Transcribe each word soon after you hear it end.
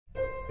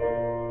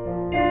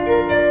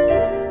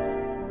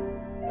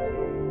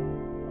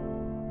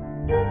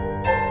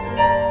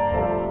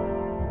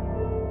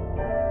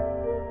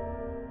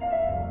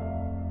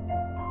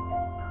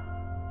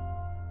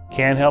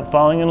Can't help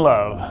falling in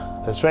love.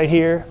 That's right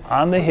here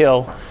on the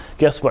hill.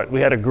 Guess what?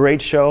 We had a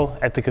great show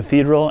at the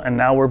cathedral, and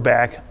now we're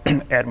back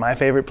at my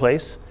favorite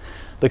place,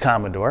 the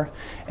Commodore.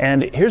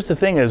 And here's the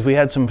thing is, we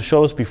had some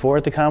shows before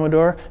at the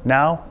Commodore.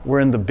 Now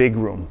we're in the big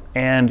room.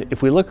 And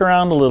if we look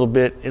around a little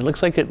bit, it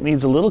looks like it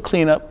needs a little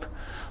cleanup,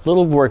 a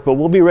little work, but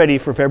we'll be ready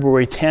for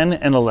February 10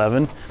 and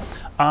 11.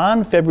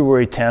 On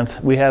February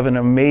 10th, we have an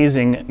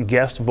amazing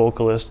guest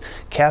vocalist,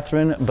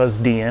 Catherine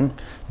Buzdian,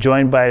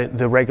 joined by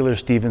the regular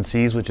Stephen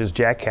C's, which is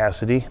Jack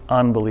Cassidy,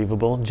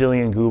 unbelievable,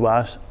 Jillian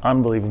Gubas,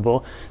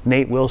 unbelievable,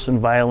 Nate Wilson,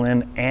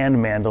 violin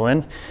and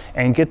mandolin.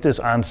 And get this,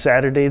 on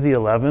Saturday the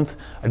 11th,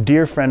 a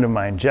dear friend of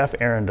mine, Jeff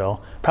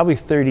Arundel, probably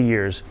 30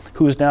 years,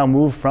 who has now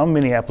moved from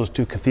Minneapolis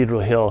to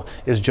Cathedral Hill,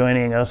 is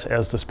joining us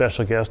as the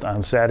special guest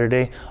on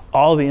Saturday.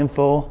 All the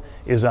info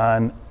is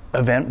on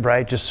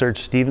Eventbrite. Just search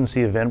Stephen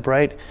C.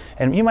 Eventbrite,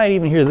 and you might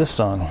even hear this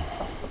song.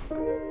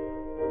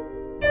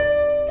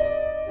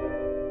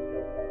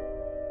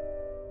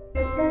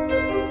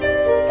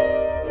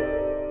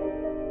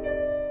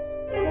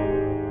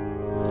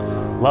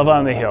 Love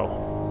on the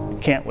Hill.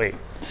 Can't wait.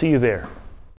 See you there.